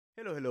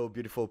Hello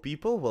beautiful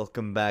people,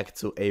 welcome back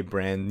to a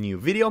brand new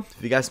video.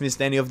 If you guys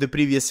missed any of the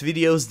previous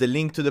videos, the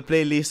link to the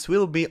playlist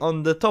will be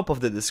on the top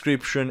of the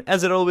description,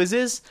 as it always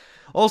is.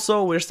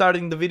 Also, we're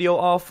starting the video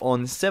off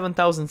on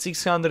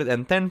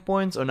 7,610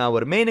 points on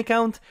our main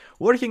account,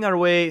 working our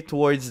way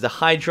towards the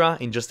Hydra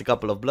in just a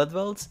couple of blood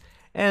wells.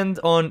 And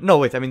on... no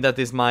wait, I mean that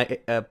is my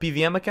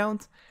PVM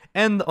account.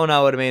 And on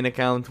our main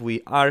account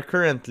we are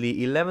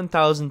currently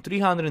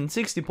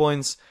 11,360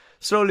 points,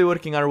 slowly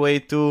working our way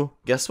to,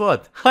 guess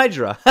what,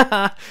 Hydra.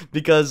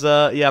 Because,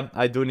 yeah,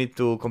 I do need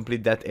to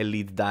complete that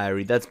elite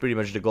diary. That's pretty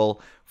much the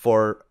goal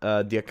for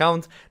the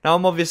account. Now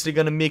I'm obviously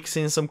gonna mix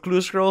in some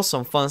clue scrolls,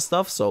 some fun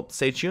stuff, so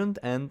stay tuned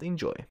and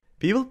enjoy.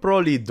 People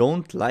probably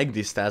don't like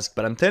this task,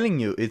 but I'm telling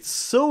you, it's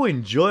so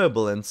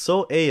enjoyable and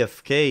so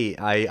AFK.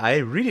 I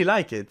really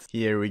like it.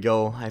 Here we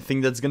go. I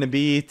think that's gonna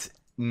be it.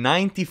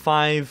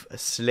 95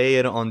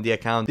 Slayer on the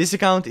account. This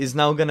account is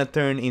now gonna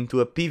turn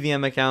into a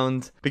PVM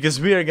account because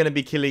we are gonna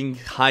be killing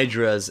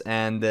Hydras,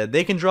 and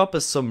they can drop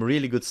us some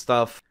really good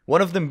stuff.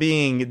 One of them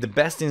being the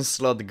best in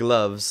slot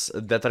gloves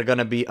that are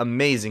gonna be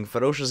amazing.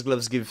 Ferocious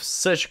gloves give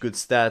such good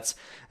stats,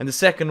 and the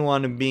second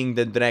one being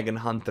the Dragon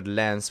Hunter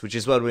lance, which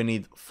is what we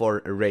need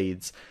for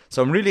raids.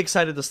 So I'm really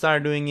excited to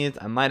start doing it.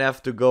 I might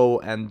have to go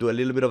and do a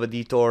little bit of a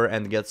detour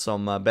and get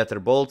some better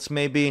bolts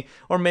maybe,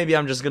 or maybe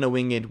I'm just gonna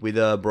wing it with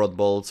broad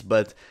bolts,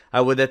 but I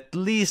would at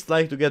least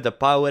like to get the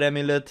power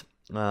amulet.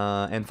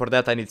 And for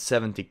that I need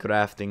 70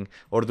 crafting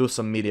or do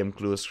some medium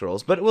clue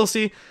scrolls, but we'll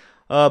see.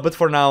 But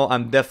for now,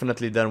 I'm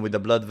definitely done with the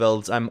blood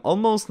velds. I'm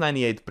almost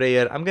 98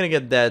 prayer. I'm gonna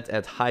get that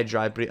at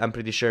Hydra, I'm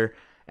pretty sure.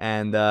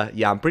 And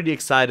yeah, I'm pretty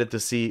excited to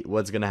see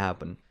what's gonna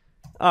happen.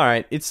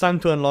 Alright, it's time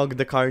to unlock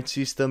the card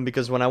system,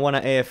 because when I want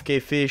to AFK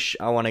fish,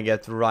 I want to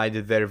get right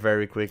there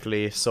very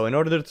quickly. So in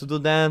order to do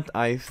that,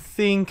 I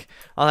think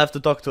I'll have to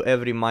talk to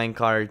every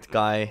minecart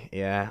guy.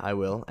 Yeah, I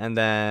will. And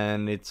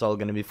then it's all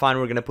gonna be fine.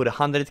 We're gonna put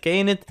 100k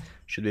in it.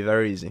 Should be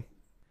very easy.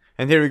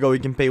 And here we go, we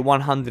can pay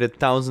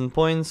 100,000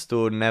 points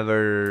to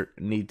never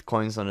need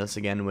coins on us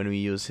again when we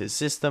use his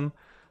system.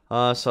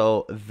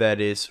 So that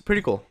is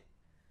pretty cool.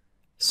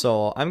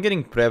 So I'm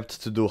getting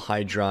prepped to do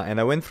Hydra, and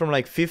I went from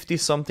like 50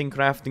 something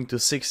crafting to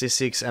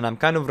 66, and I'm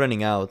kind of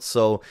running out.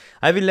 So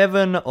I have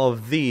 11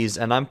 of these,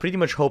 and I'm pretty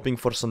much hoping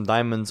for some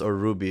diamonds or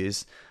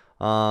rubies.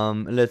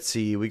 Let's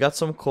see, we got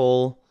some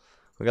coal,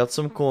 we got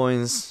some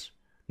coins,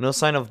 no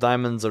sign of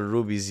diamonds or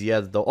rubies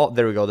yet though. Oh,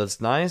 there we go,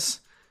 that's nice.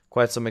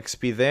 Quite some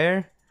XP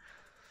there.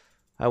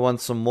 I want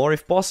some more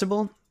if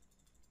possible.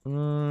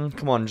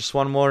 Come on, just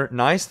one more.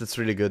 Nice, that's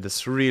really good.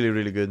 That's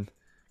really good.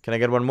 Can I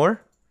get one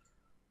more?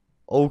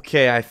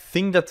 Okay, I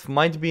think that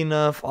might be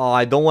enough. Oh,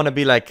 I don't want to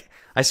be like...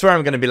 I swear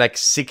I'm gonna be like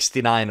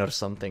 69 or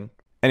something.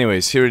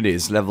 Anyways, here it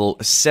is, level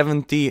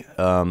 70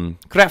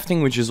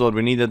 crafting, which is what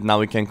we needed. Now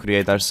we can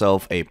create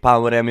ourselves a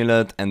power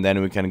amulet, and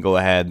then we can go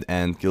ahead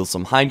and kill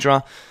some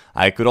Hydra.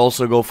 I could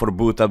also go for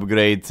boot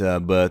upgrade,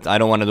 but I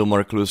don't want to do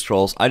more clue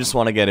scrolls. I just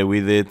want to get it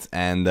with it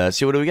and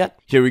see what we get.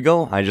 Here we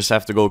go. I just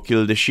have to go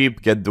kill the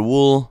sheep, get the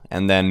wool,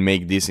 and then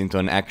make this into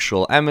an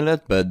actual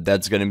amulet, but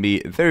that's gonna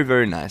be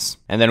very nice.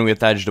 And then we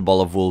attach the ball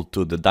of wool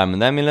to the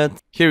diamond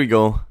amulet. Here we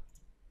go.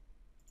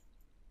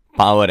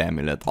 Power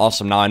amulet.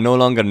 Awesome. Now I no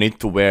longer need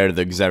to wear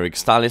the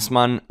Xerix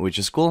talisman, which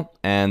is cool.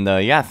 And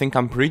yeah, I think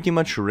I'm pretty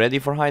much ready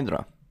for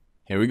Hydra.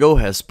 Here we go,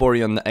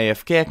 Hespori on the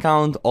AFK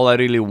account. All I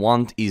really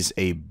want is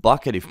a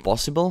bucket if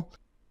possible.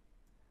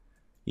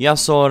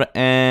 Yasor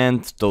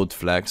and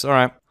Toadflax.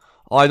 Alright.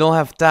 Oh, I don't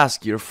have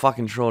task. You're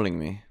fucking trolling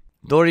me.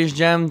 Door is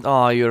jammed.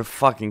 Oh, you're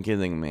fucking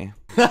kidding me.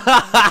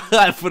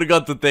 I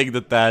forgot to take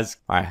the task.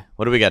 Alright,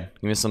 what do we get?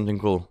 Give me something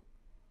cool.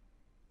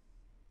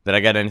 Did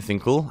I get anything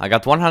cool? I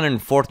got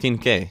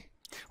 114k.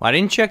 Well, I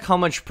didn't check how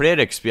much prayer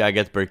XP I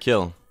get per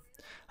kill.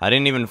 I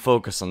didn't even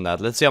focus on that.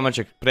 Let's see how much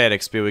prayer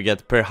XP we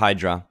get per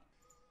Hydra.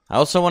 I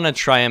also want to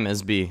try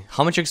MSB.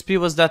 How much XP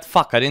was that?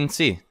 Fuck, I didn't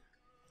see.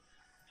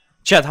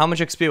 Chat, how much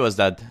XP was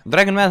that?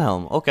 Dragon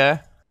Madhelm, okay.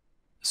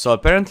 So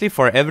apparently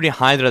for every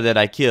Hydra that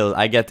I kill,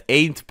 I get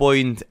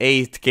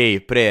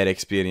 8.8k prayer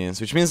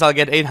experience, which means I'll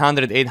get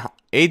 808...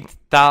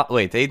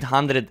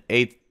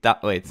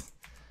 wait,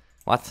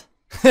 what?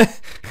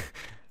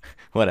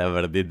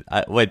 Whatever, dude.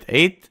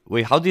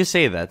 Wait, how do you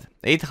say that?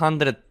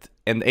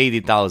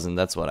 880,000,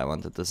 that's what I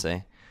wanted to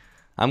say.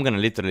 I'm gonna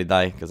literally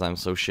die, because I'm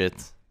so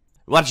shit.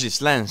 Watch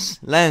this, Lance.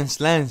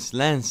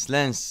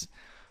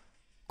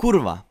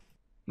 Kurva.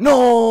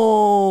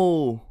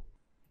 No!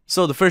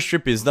 So the first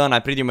trip is done. I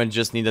pretty much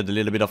just needed a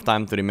little bit of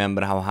time to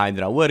remember how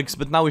Hydra works,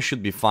 but now we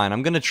should be fine.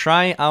 I'm gonna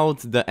try out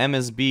the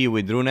MSB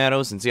with rune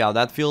arrows and see how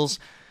that feels.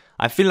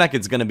 I feel like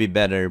it's gonna be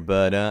better,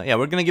 but yeah,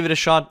 we're gonna give it a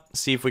shot,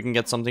 see if we can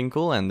get something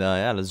cool, and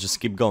yeah, let's just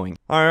keep going.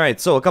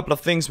 Alright, so a couple of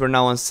things. We're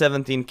now on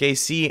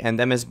 17kc, and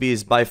MSB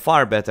is by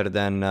far better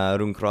than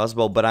rune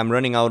crossbow, but I'm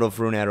running out of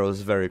rune arrows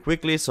very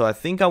quickly, so I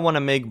think I want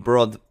to make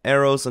broad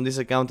arrows on this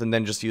account and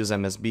then just use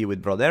MSB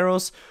with broad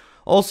arrows.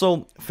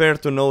 Also, fair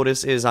to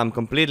notice is I'm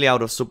completely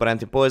out of super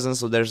anti-poison,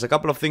 so there's a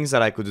couple of things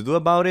that I could do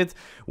about it.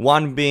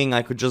 One being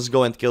I could just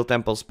go and kill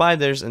temple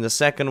spiders, and the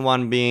second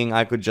one being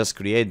I could just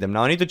create them.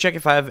 Now I need to check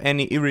if I have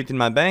any Irit in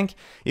my bank.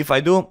 If I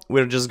do,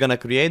 we're just gonna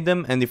create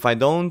them, and if I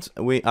don't,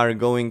 we are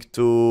going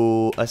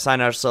to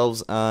assign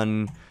ourselves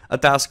a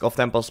task of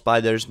temple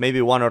spiders,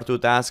 maybe 1 or 2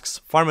 tasks,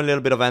 farm a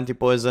little bit of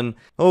anti-poison.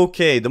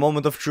 Okay, the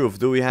moment of truth.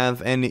 Do we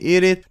have any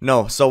Irit?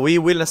 No, so we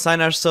will assign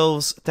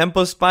ourselves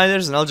temple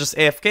spiders and I'll just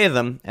AFK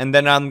them, and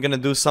then I'm gonna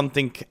do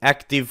something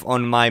active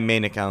on my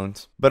main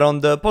account. But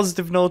on the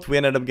positive note, we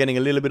ended up getting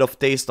a little bit of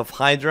taste of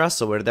Hydra,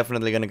 so we're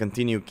definitely gonna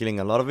continue killing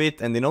a lot of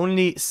it, and in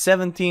only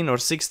 17 or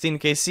 16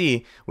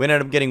 KC, we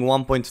ended up getting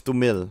 1.2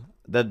 mil.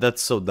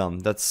 That's so dumb.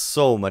 That's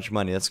so much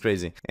money. That's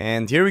crazy.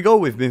 And here we go.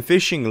 We've been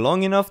fishing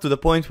long enough to the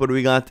point where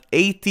we got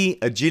 80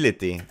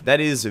 agility. That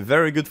is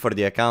very good for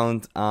the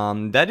account.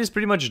 That is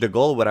pretty much the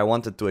goal what I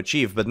wanted to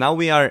achieve. But now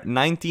we are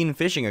 19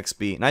 fishing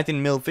XP,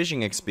 19 mil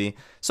fishing XP.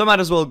 So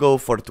might as well go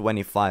for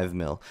 25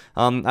 mil.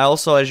 I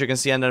also, as you can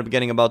see, ended up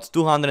getting about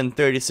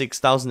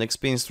 236,000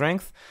 XP in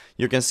strength.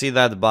 You can see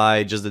that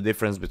by just the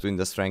difference between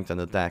the strength and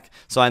attack.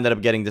 So I ended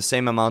up getting the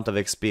same amount of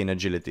XP in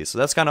agility. So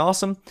that's kind of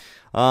awesome.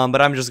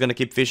 But I'm just gonna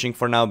keep fishing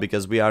for now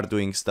because we are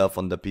doing stuff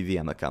on the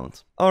PVM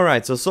account.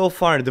 Alright, so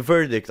far the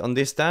verdict on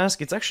this task,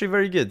 it's actually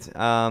very good.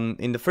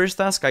 In the first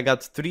task I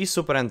got 3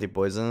 super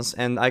anti-poisons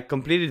and I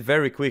completed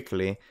very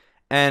quickly.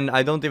 And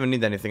I don't even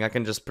need anything, I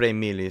can just spray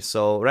melee.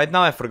 So right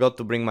now I forgot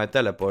to bring my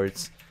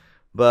teleports.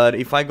 But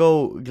if I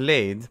go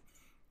Glade,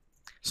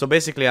 so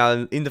basically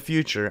in the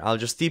future I'll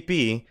just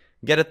TP,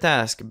 get a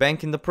task,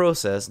 bank in the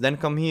process, then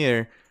come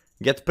here,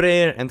 get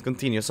prayer and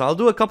continue. So I'll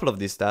do a couple of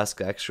these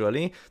tasks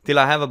actually, till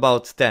I have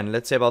about 10,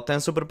 let's say about 10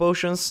 super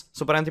potions,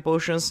 super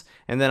anti-potions,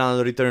 and then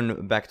I'll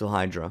return back to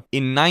Hydra.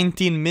 In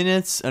 19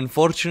 minutes,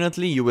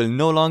 unfortunately, you will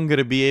no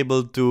longer be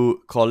able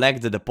to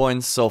collect the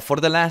points, so for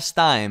the last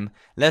time,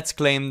 let's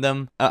claim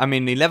them.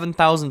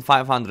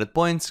 11,500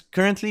 points.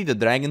 Currently, the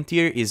dragon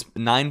tier is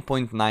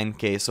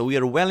 9.9k, so we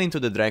are well into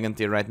the dragon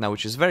tier right now,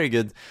 which is very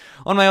good.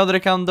 On my other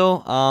account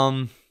though,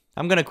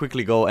 I'm gonna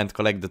quickly go and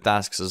collect the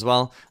tasks as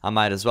well. I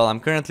might as well.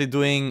 I'm currently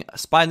doing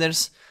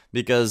spiders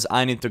because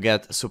I need to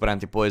get super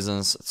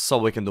anti-poisons so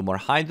we can do more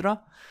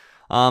Hydra.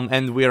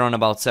 And we're on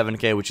about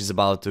 7k, which is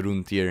about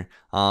rune tier.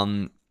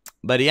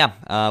 But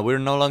yeah, we're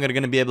no longer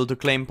gonna be able to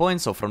claim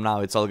points, so from now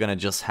it's all gonna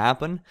just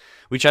happen.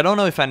 Which I don't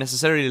know if I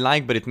necessarily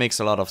like, but it makes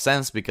a lot of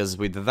sense, because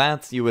with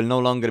that, you will no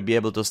longer be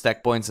able to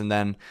stack points and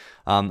then,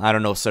 I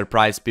don't know,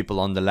 surprise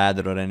people on the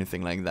ladder or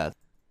anything like that.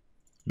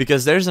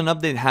 Because there's an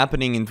update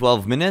happening in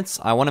 12 minutes,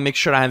 I want to make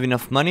sure I have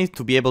enough money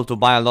to be able to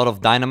buy a lot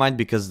of dynamite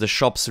because the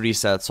shops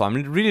reset. So I'm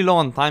really low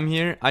on time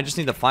here. I just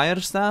need a fire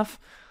staff.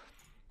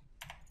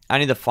 I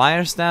need a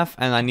fire staff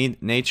and I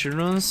need nature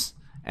runes.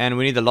 And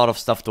we need a lot of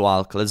stuff to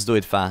alch. Let's do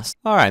it fast.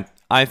 Alright,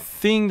 I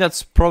think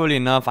that's probably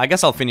enough. I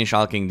guess I'll finish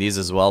alching these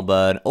as well,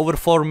 but over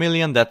 4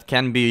 million, that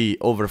can be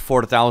over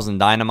 4,000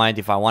 dynamite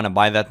if I want to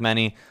buy that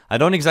many. I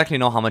don't exactly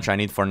know how much I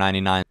need for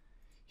 99.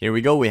 Here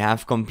we go, we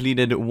have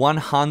completed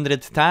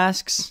 100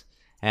 tasks,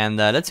 and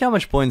let's see how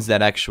much points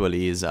that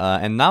actually is.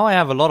 And now I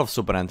have a lot of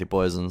super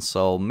anti-poison,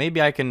 so maybe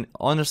I can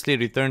honestly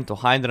return to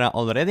Hydra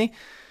already.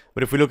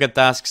 But if we look at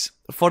tasks,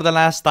 for the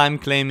last time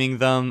claiming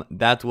them,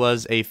 that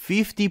was a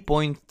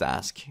 50-point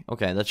task.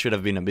 Okay, that should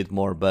have been a bit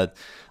more, but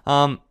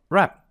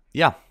right,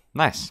 yeah,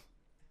 nice.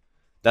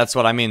 That's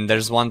what I mean,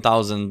 there's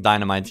 1,000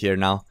 dynamite here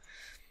now.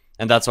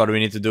 And that's what we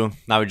need to do.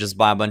 Now we just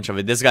buy a bunch of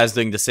it. This guy's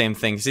doing the same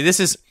thing. See, this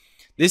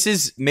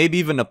is maybe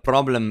even a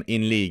problem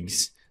in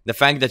leagues. The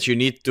fact that you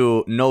need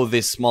to know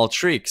these small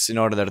tricks in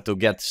order to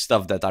get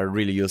stuff that are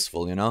really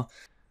useful, you know?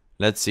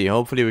 Let's see,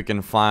 hopefully we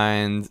can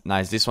find...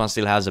 Nice, this one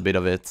still has a bit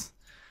of it.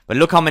 But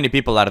look how many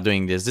people are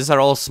doing this. These are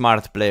all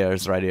smart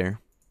players right here.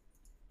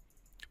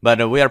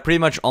 But we are pretty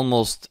much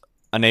almost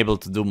unable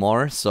to do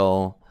more,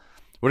 so...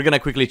 We're gonna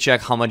quickly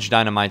check how much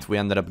dynamite we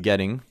ended up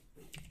getting.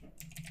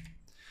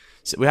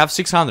 So we have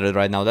 600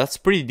 right now, that's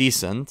pretty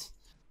decent.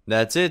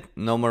 That's it,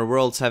 no more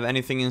worlds have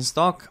anything in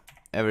stock.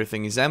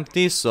 Everything is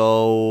empty,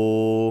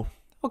 so...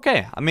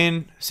 Okay, I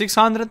mean,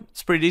 600,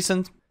 it's pretty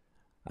decent.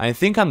 I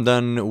think I'm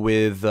done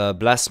with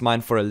Blast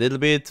Mine for a little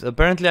bit.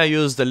 Apparently I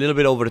used a little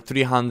bit over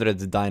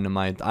 300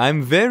 dynamite.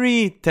 I'm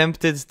very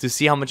tempted to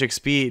see how much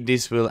XP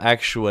this will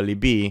actually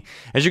be.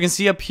 As you can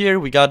see up here,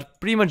 we got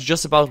pretty much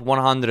just about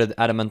 100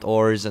 adamant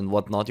ores and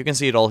whatnot. You can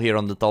see it all here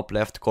on the top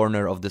left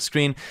corner of the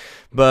screen.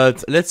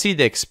 But let's see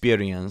the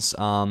experience.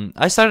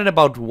 I started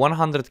about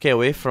 100k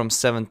away from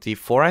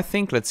 74, I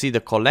think. Let's see the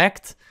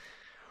collect.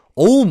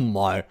 Oh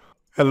my...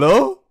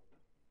 Hello?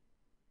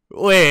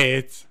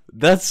 Wait...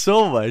 That's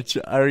so much.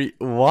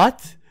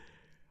 What?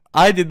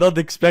 I did not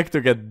expect to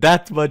get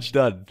that much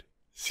done.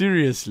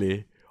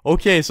 Seriously.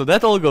 Okay, so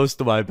that all goes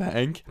to my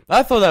bank.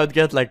 I thought I would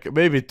get like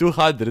maybe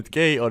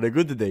 200k on a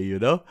good day, you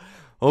know?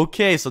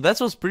 Okay, so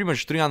that was pretty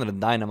much 300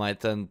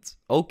 dynamite, and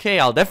okay,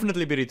 I'll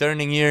definitely be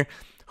returning here.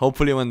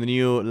 Hopefully when the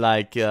new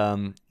like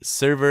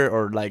server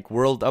or like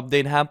world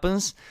update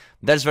happens.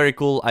 That's very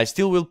cool. I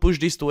still will push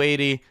this to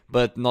 80,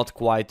 but not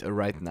quite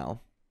right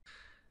now.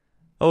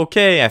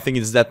 Okay, I think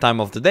it's that time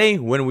of the day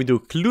when we do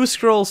clue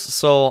scrolls,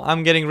 so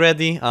I'm getting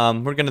ready.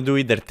 We're gonna do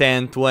either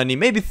 10, 20,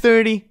 maybe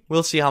 30.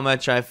 We'll see how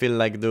much I feel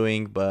like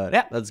doing, but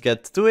yeah, let's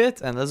get to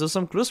it and let's do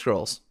some clue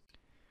scrolls.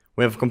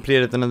 We have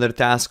completed another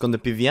task on the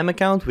PVM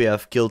account. We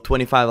have killed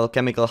 25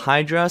 alchemical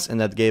hydras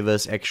and that gave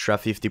us extra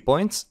 50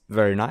 points.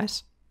 Very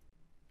nice.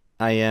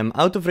 I am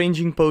out of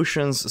ranging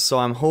potions, so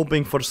I'm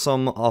hoping for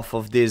some off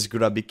of these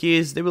grubby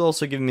keys. They will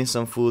also give me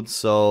some food,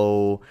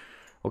 so...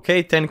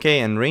 Okay,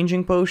 10k and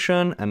ranging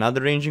potion,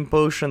 another ranging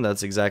potion,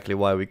 that's exactly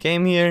why we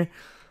came here.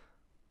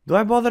 Do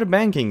I bother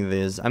banking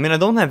these? I mean, I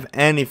don't have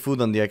any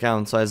food on the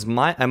account, so I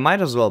might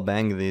as well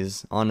bank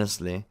these,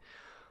 honestly.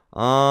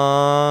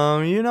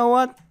 You know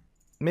what?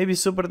 Maybe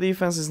super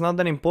defense is not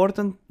that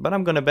important, but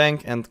I'm gonna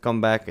bank and come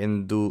back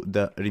and do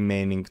the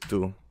remaining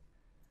 2.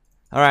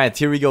 Alright,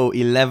 here we go,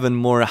 11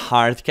 more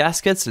heart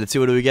caskets. Let's see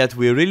what we get.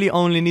 We really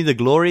only need a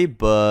glory,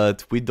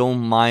 but we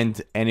don't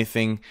mind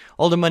anything.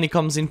 All the money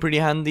comes in pretty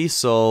handy,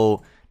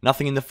 so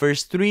nothing in the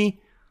first 3.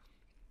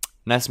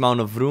 Nice amount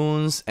of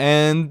runes,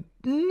 and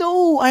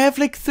no, I have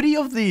like 3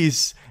 of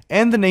these,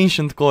 and an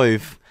ancient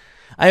coif.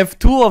 I have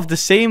 2 of the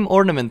same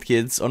ornament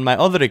kits on my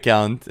other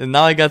account, and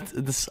now I got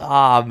this,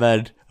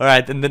 man.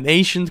 Alright, and an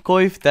ancient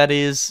coif, that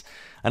is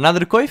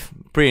another coif,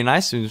 pretty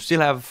nice. We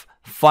still have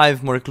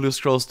 5 more clue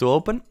scrolls to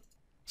open.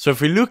 So if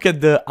we look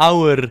at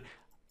our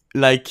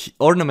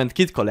ornament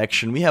kit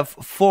collection, we have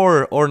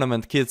 4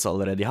 ornament kits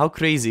already. How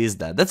crazy is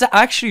that? That's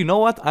actually, you know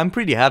what? I'm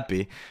pretty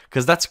happy,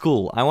 because that's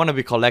cool. I want to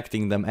be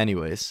collecting them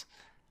anyways.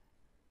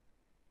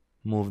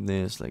 Move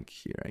this like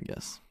here, I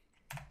guess.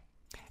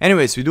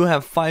 Anyways, we do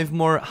have 5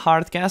 more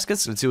heart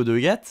caskets. Let's see what do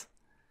we get.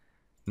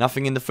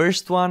 Nothing in the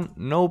first one.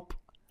 Nope.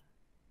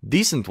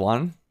 Decent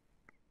one.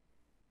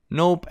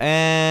 Nope.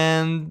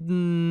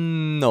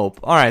 And nope.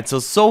 Alright,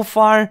 so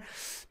far...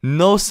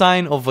 No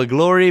sign of a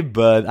glory,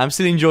 but I'm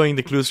still enjoying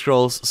the clue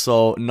scrolls,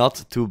 so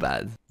not too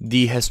bad.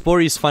 The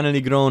Hespori is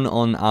finally grown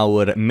on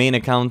our main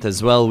account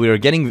as well. We are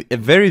getting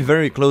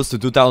very close to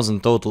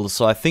 2000 total,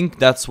 so I think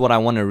that's what I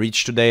want to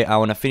reach today. I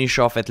want to finish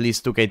off at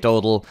least 2k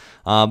total.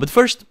 But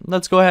first,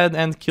 let's go ahead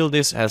and kill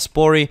this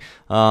Hespori.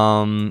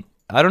 I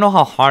don't know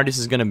how hard this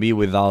is gonna be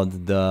without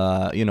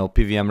the,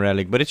 PVM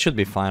relic, but it should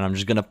be fine. I'm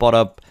just gonna pot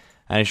up,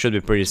 and it should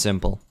be pretty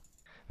simple.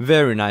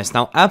 Very nice.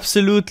 Now,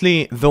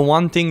 absolutely, the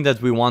one thing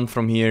that we want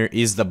from here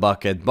is the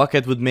bucket.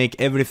 Bucket would make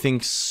everything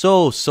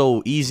so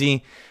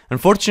easy.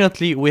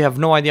 Unfortunately, we have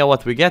no idea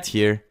what we get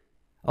here.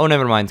 Oh,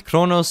 never mind.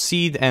 Chronos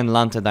Seed and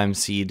Lantadime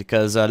Seed,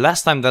 because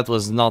last time that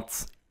was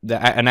not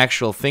an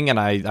actual thing, and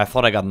I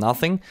thought I got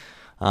nothing.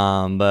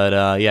 But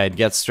yeah, it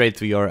gets straight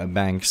to your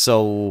bank.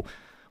 So...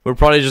 we're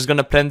probably just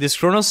gonna plant this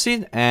Chronos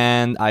Seed,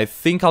 and I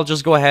think I'll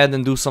just go ahead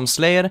and do some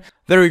Slayer.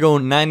 There we go,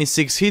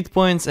 96 hit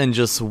points, and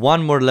just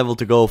 1 more level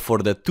to go for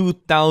the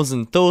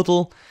 2000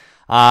 total.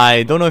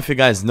 I don't know if you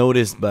guys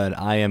noticed, but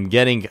I am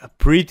getting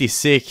pretty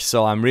sick,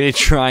 so I'm really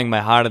trying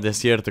my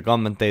hardest here to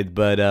commentate,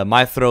 but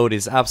my throat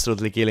is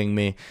absolutely killing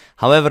me.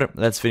 However,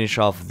 let's finish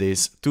off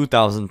this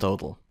 2000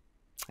 total.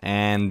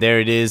 And there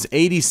it is,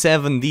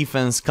 87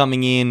 defense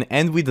coming in,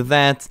 and with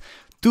that...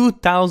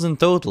 2000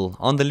 total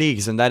on the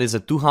leagues, and that is a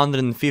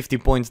 250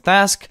 point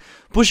task,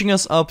 pushing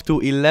us up to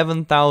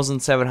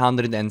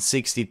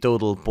 11,760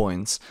 total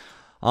points.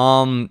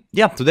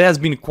 Yeah, today has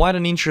been quite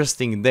an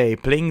interesting day.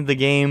 Playing the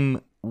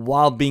game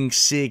while being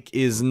sick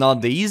is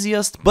not the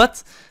easiest,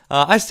 but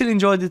I still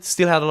enjoyed it,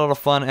 still had a lot of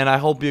fun, and I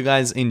hope you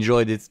guys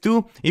enjoyed it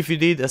too. If you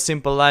did, a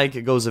simple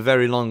like goes a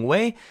very long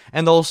way,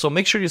 and also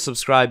make sure you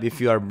subscribe if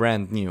you are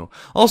brand new.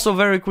 Also,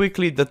 very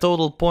quickly, the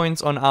total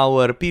points on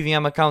our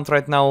PVM account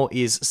right now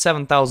is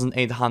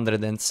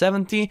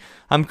 7,870.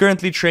 I'm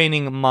currently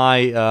training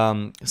my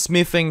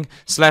smithing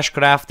 /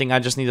 crafting. I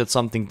just needed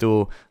something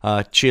to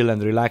chill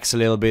and relax a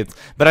little bit,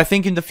 but I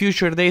think in the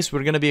future days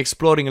we're gonna be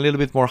exploring a little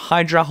bit more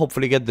Hydra,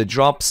 hopefully get the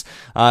drops.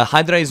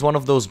 Hydra is one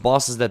of those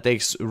bosses that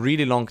takes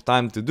really long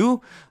time to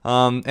do,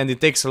 and it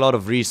takes a lot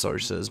of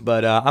resources,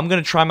 but I'm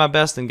gonna try my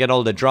best and get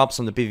all the drops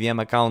on the PVM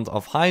account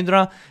of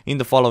Hydra in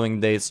the following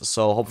days,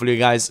 so hopefully you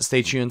guys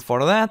stay tuned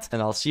for that,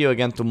 and I'll see you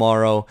again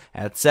tomorrow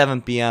at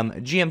 7 PM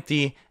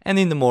GMT and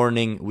in the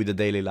morning with the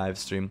daily live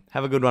stream.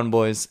 Have a good one,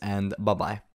 boys, and bye bye.